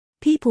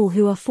People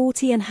who are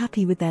 40 and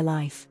happy with their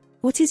life.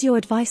 What is your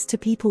advice to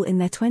people in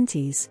their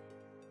 20s?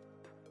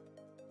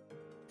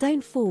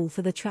 Don't fall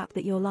for the trap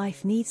that your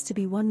life needs to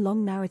be one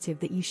long narrative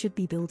that you should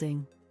be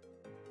building.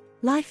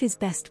 Life is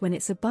best when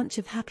it's a bunch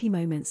of happy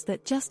moments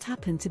that just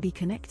happen to be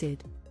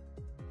connected.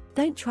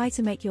 Don't try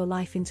to make your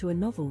life into a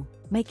novel,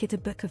 make it a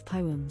book of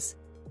poems.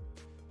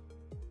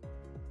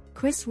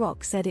 Chris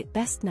Rock said it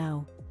best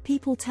now,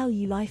 people tell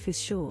you life is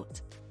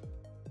short.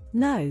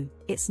 No,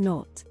 it's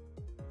not.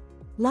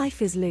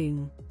 Life is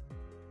long.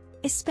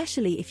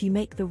 Especially if you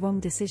make the wrong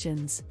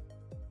decisions.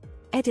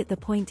 Edit. The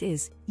point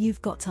is,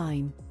 you've got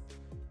time.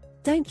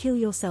 Don't kill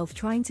yourself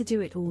trying to do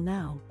it all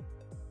now.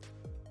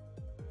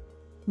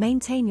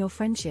 Maintain your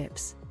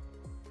friendships.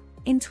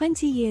 In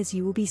 20 years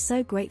you will be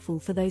so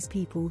grateful for those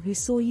people who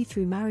saw you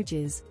through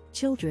marriages,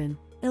 children,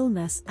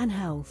 illness and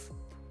health.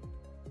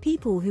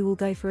 People who will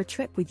go for a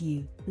trip with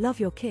you, love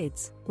your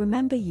kids,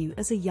 remember you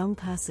as a young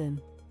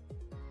person.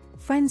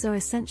 Friends are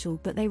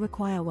essential but they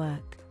require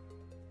work.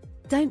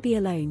 Don't be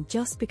alone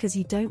just because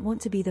you don't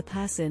want to be the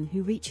person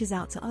who reaches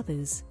out to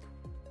others.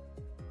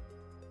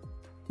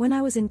 When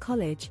I was in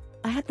college,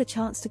 I had the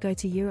chance to go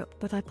to Europe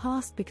but I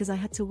passed because I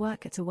had to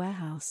work at a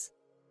warehouse.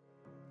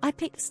 I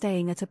picked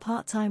staying at a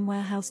part-time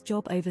warehouse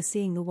job over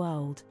seeing the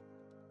world.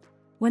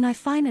 When I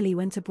finally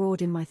went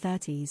abroad in my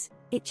 30s,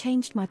 it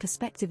changed my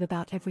perspective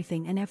about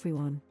everything and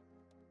everyone.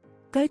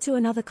 Go to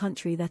another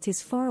country that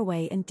is far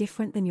away and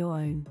different than your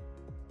own.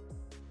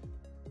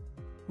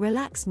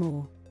 Relax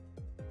more.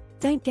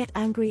 Don't get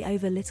angry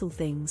over little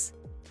things.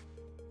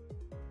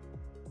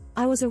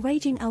 I was a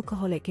raging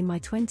alcoholic in my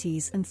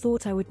 20s and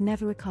thought I would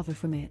never recover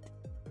from it.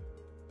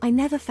 I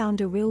never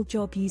found a real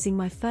job using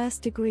my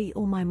first degree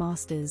or my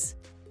master's.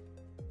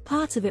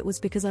 Part of it was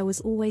because I was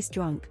always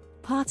drunk,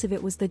 part of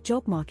it was the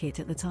job market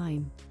at the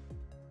time.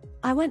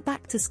 I went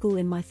back to school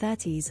in my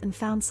 30s and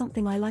found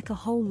something I like a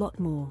whole lot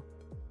more.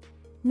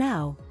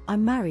 Now,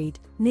 I'm married,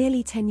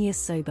 nearly 10 years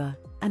sober,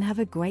 and have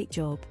a great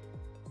job.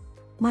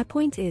 My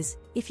point is,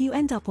 if you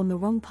end up on the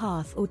wrong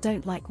path or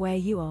don't like where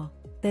you are,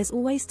 there's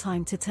always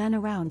time to turn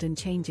around and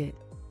change it.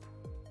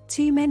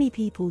 Too many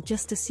people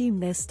just assume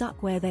they're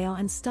stuck where they are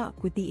and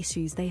stuck with the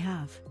issues they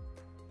have.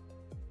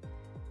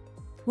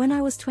 When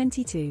I was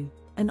 22,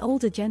 an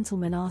older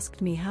gentleman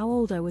asked me how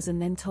old I was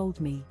and then told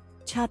me,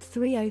 Chad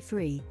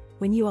 303,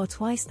 when you are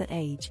twice that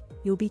age,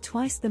 you'll be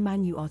twice the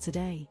man you are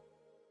today.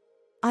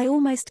 I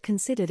almost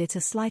considered it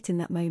a slight in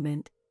that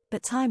moment,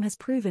 but time has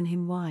proven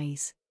him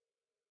wise.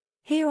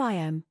 Here I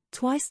am,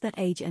 twice that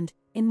age and,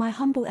 in my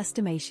humble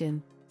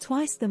estimation,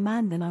 twice the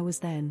man than I was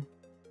then.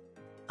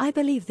 I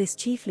believe this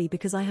chiefly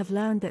because I have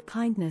learned that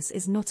kindness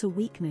is not a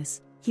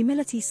weakness,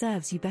 humility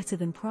serves you better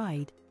than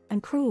pride,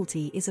 and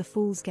cruelty is a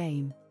fool's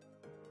game.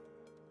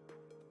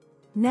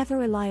 Never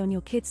rely on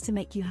your kids to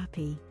make you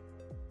happy.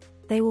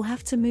 They will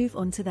have to move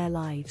on to their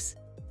lives.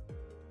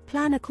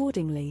 Plan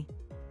accordingly.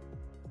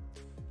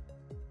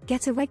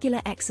 Get a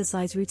regular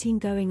exercise routine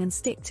going and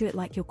stick to it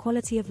like your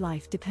quality of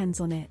life depends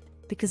on it,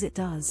 because it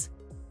does.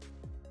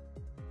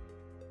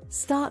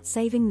 Start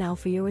saving now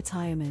for your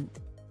retirement.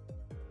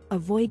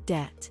 Avoid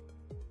debt.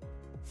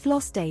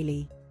 Floss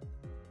daily.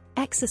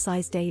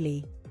 Exercise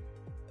daily.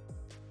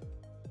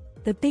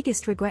 The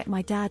biggest regret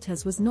my dad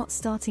has was not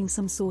starting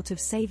some sort of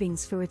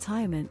savings for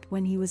retirement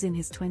when he was in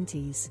his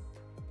 20s.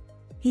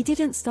 He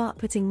didn't start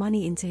putting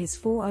money into his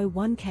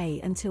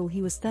 401k until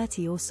he was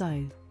 30 or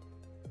so.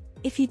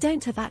 If you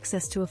don't have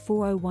access to a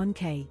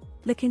 401k,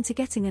 look into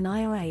getting an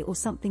IRA or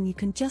something you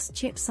can just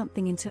chip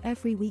something into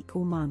every week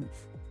or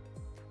month.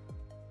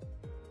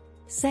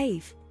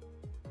 Save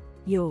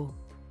your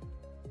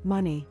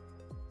money.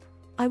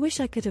 I wish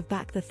I could have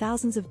backed the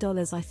thousands of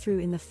dollars I threw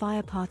in the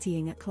fire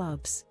partying at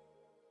clubs.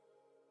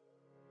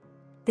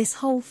 This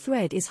whole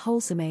thread is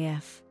wholesome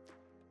AF.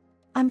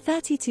 I'm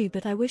 32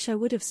 but I wish I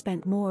would have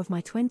spent more of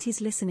my 20s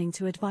listening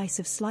to advice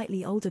of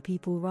slightly older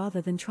people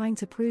rather than trying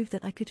to prove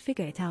that I could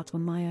figure it out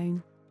on my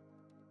own.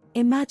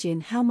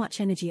 Imagine how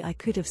much energy I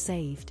could have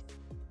saved.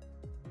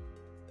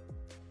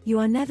 You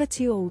are never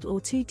too old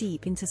or too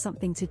deep into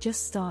something to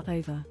just start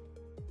over.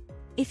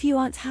 If you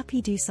aren't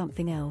happy, do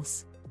something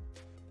else.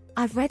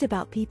 I've read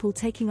about people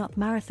taking up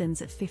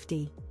marathons at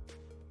 50.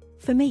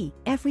 For me,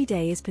 every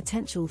day is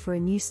potential for a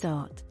new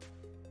start.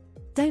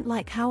 Don't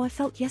like how I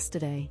felt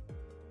yesterday?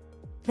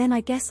 Then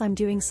I guess I'm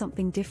doing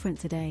something different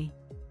today.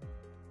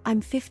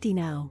 I'm 50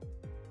 now.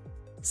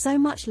 So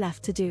much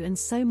left to do and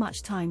so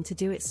much time to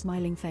do it,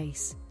 smiling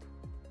face.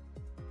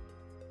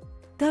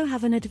 Go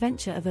have an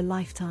adventure of a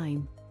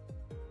lifetime.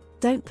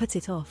 Don't put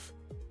it off.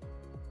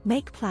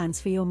 Make plans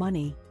for your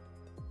money.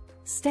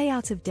 Stay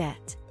out of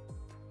debt.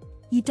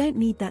 You don't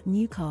need that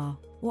new car,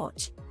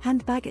 watch,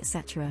 handbag,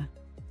 etc.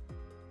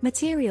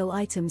 Material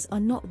items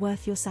are not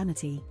worth your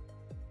sanity.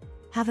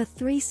 Have a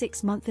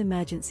 3-6 month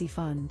emergency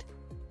fund.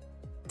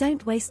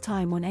 Don't waste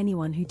time on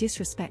anyone who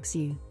disrespects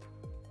you.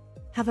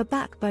 Have a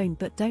backbone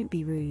but don't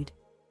be rude.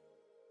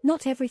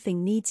 Not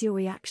everything needs your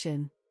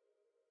reaction.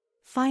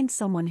 Find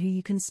someone who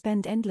you can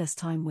spend endless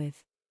time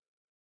with.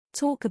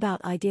 Talk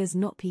about ideas,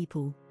 not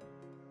people.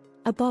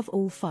 Above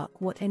all, fuck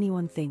what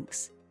anyone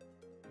thinks.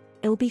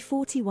 I'll be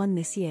 41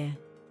 this year.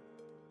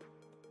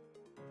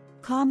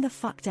 Calm the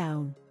fuck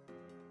down.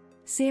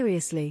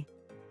 Seriously.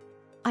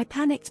 I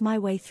panicked my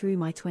way through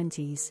my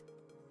 20s.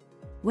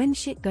 When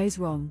shit goes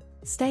wrong,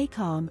 stay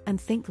calm and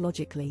think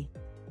logically.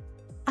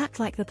 Act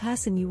like the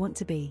person you want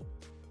to be.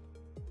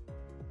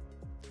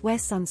 Wear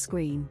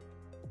sunscreen.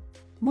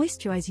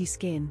 Moisturize your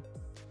skin.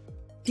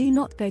 Do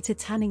not go to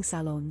tanning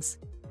salons.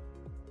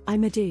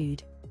 I'm a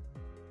dude.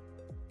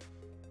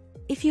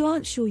 If you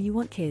aren't sure you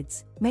want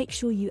kids, make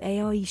sure you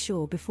are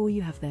sure before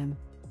you have them.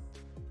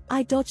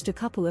 I dodged a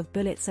couple of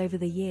bullets over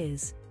the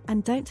years,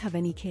 and don't have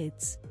any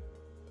kids.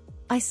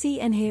 I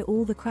see and hear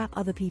all the crap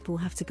other people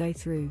have to go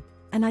through,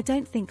 and I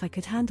don't think I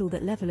could handle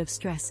that level of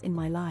stress in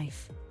my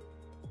life.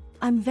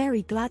 I'm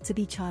very glad to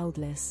be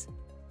childless.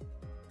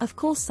 Of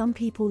course some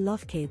people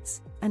love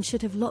kids, and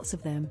should have lots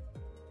of them.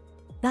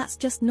 That's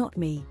just not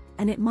me,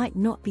 and it might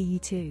not be you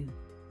too.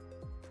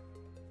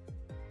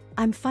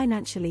 I'm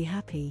financially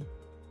happy.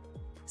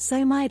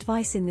 So my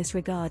advice in this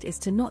regard is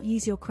to not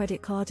use your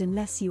credit card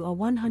unless you are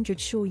 100%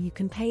 sure you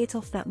can pay it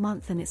off that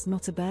month and it's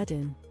not a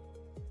burden.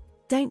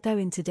 Don't go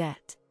into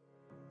debt.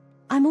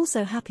 I'm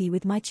also happy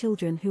with my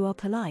children who are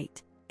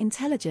polite,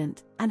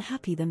 intelligent, and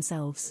happy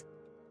themselves.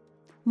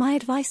 My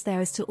advice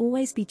there is to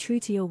always be true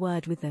to your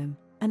word with them,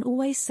 and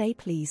always say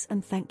please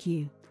and thank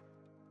you.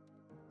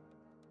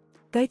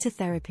 Go to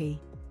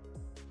therapy.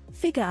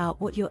 Figure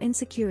out what your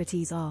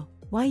insecurities are,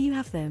 why you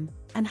have them,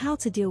 and how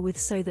to deal with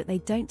so that they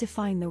don't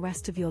define the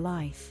rest of your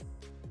life.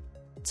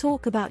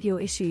 Talk about your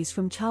issues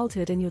from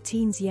childhood and your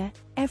teens. Yeah,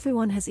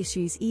 everyone has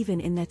issues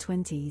even in their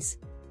 20s.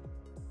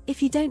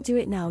 If you don't do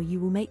it now, you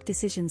will make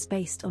decisions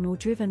based on or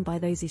driven by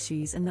those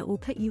issues, and that will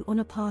put you on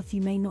a path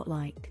you may not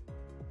like.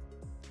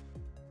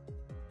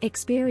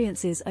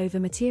 Experiences over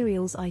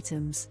materials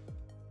items.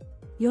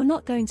 You're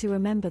not going to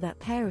remember that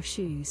pair of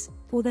shoes,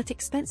 or that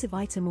expensive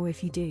item, or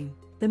if you do,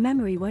 the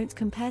memory won't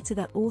compare to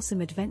that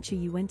awesome adventure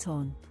you went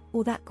on,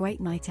 or that great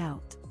night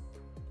out.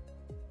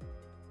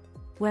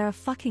 Wear a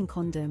fucking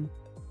condom.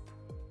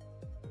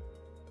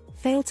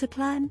 Fail to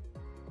plan?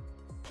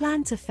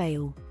 Plan to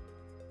fail.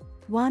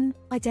 1.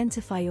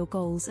 Identify your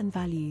goals and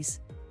values.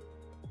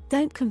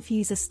 Don't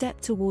confuse a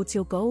step towards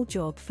your goal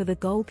job for the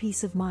goal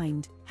peace of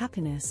mind,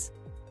 happiness.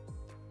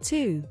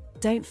 2.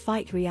 Don't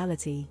fight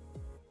reality.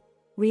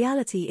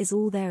 Reality is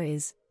all there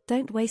is,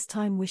 don't waste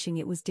time wishing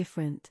it was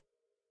different.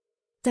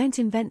 Don't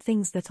invent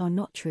things that are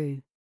not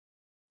true.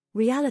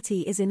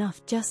 Reality is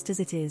enough just as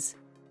it is.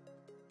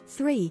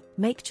 3.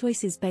 Make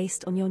choices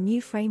based on your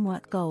new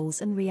framework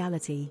goals and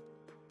reality.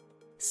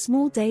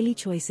 Small daily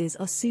choices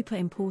are super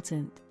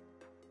important.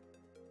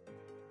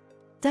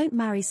 Don't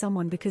marry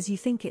someone because you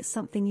think it's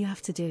something you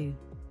have to do.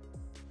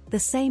 The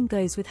same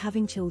goes with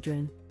having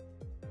children.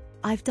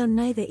 I've done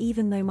neither,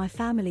 even though my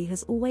family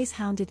has always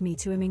hounded me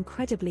to. I'm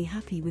incredibly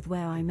happy with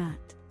where I'm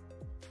at.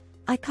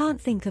 I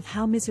can't think of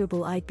how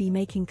miserable I'd be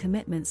making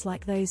commitments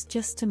like those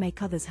just to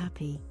make others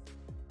happy.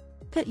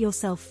 Put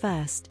yourself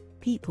first,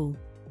 people.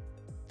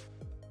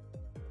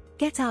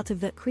 Get out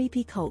of that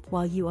creepy cult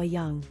while you are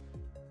young.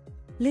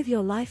 Live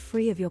your life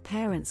free of your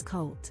parents'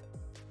 cult.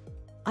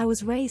 I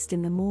was raised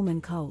in the Mormon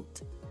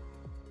cult.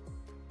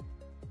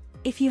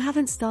 If you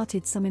haven't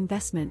started some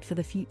investment for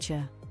the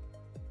future,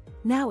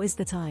 now is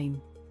the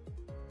time.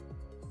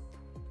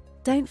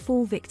 Don't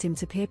fall victim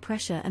to peer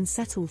pressure and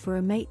settle for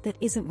a mate that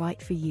isn't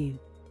right for you.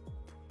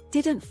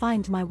 Didn't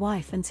find my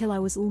wife until I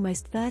was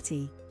almost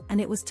 30, and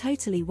it was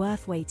totally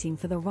worth waiting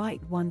for the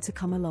right one to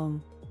come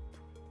along.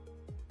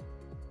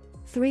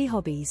 3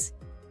 hobbies.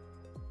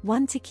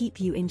 1 to keep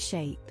you in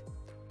shape.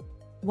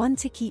 1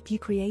 to keep you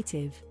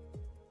creative.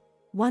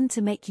 1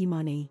 to make you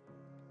money.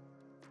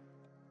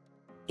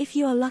 If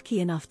you are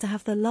lucky enough to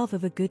have the love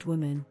of a good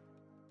woman,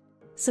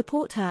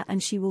 support her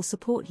and she will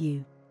support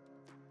you.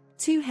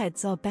 2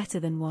 heads are better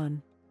than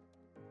 1.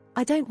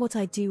 I don't what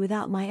I do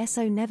without my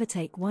SO. Never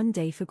take one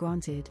day for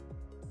granted.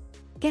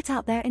 Get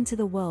out there into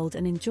the world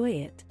and enjoy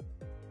it.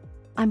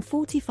 I'm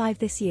 45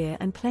 this year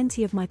and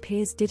plenty of my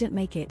peers didn't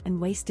make it and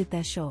wasted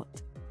their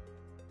shot.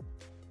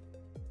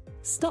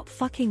 Stop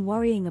fucking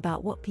worrying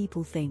about what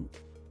people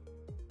think.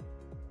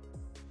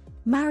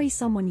 Marry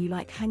someone you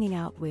like hanging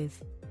out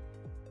with.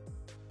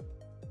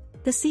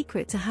 The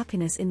secret to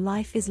happiness in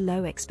life is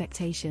low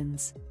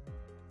expectations.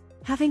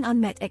 Having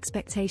unmet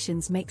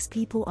expectations makes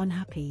people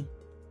unhappy.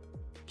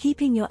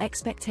 Keeping your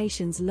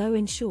expectations low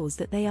ensures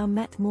that they are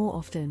met more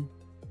often.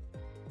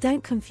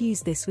 Don't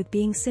confuse this with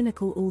being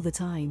cynical all the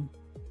time.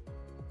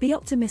 Be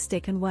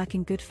optimistic and work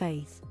in good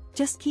faith.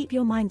 Just keep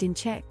your mind in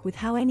check with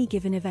how any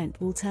given event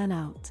will turn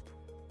out.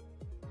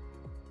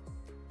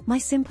 My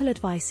simple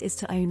advice is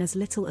to own as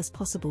little as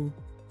possible.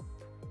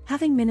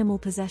 Having minimal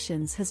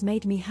possessions has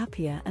made me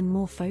happier and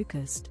more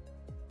focused.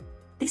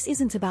 This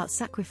isn't about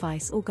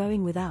sacrifice or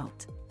going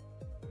without.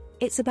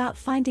 It's about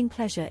finding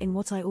pleasure in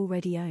what I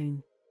already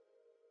own.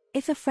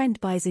 If a friend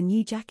buys a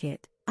new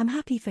jacket, I'm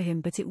happy for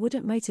him, but it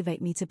wouldn't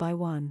motivate me to buy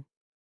one.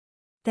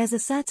 There's a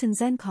certain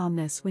zen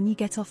calmness when you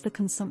get off the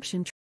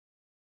consumption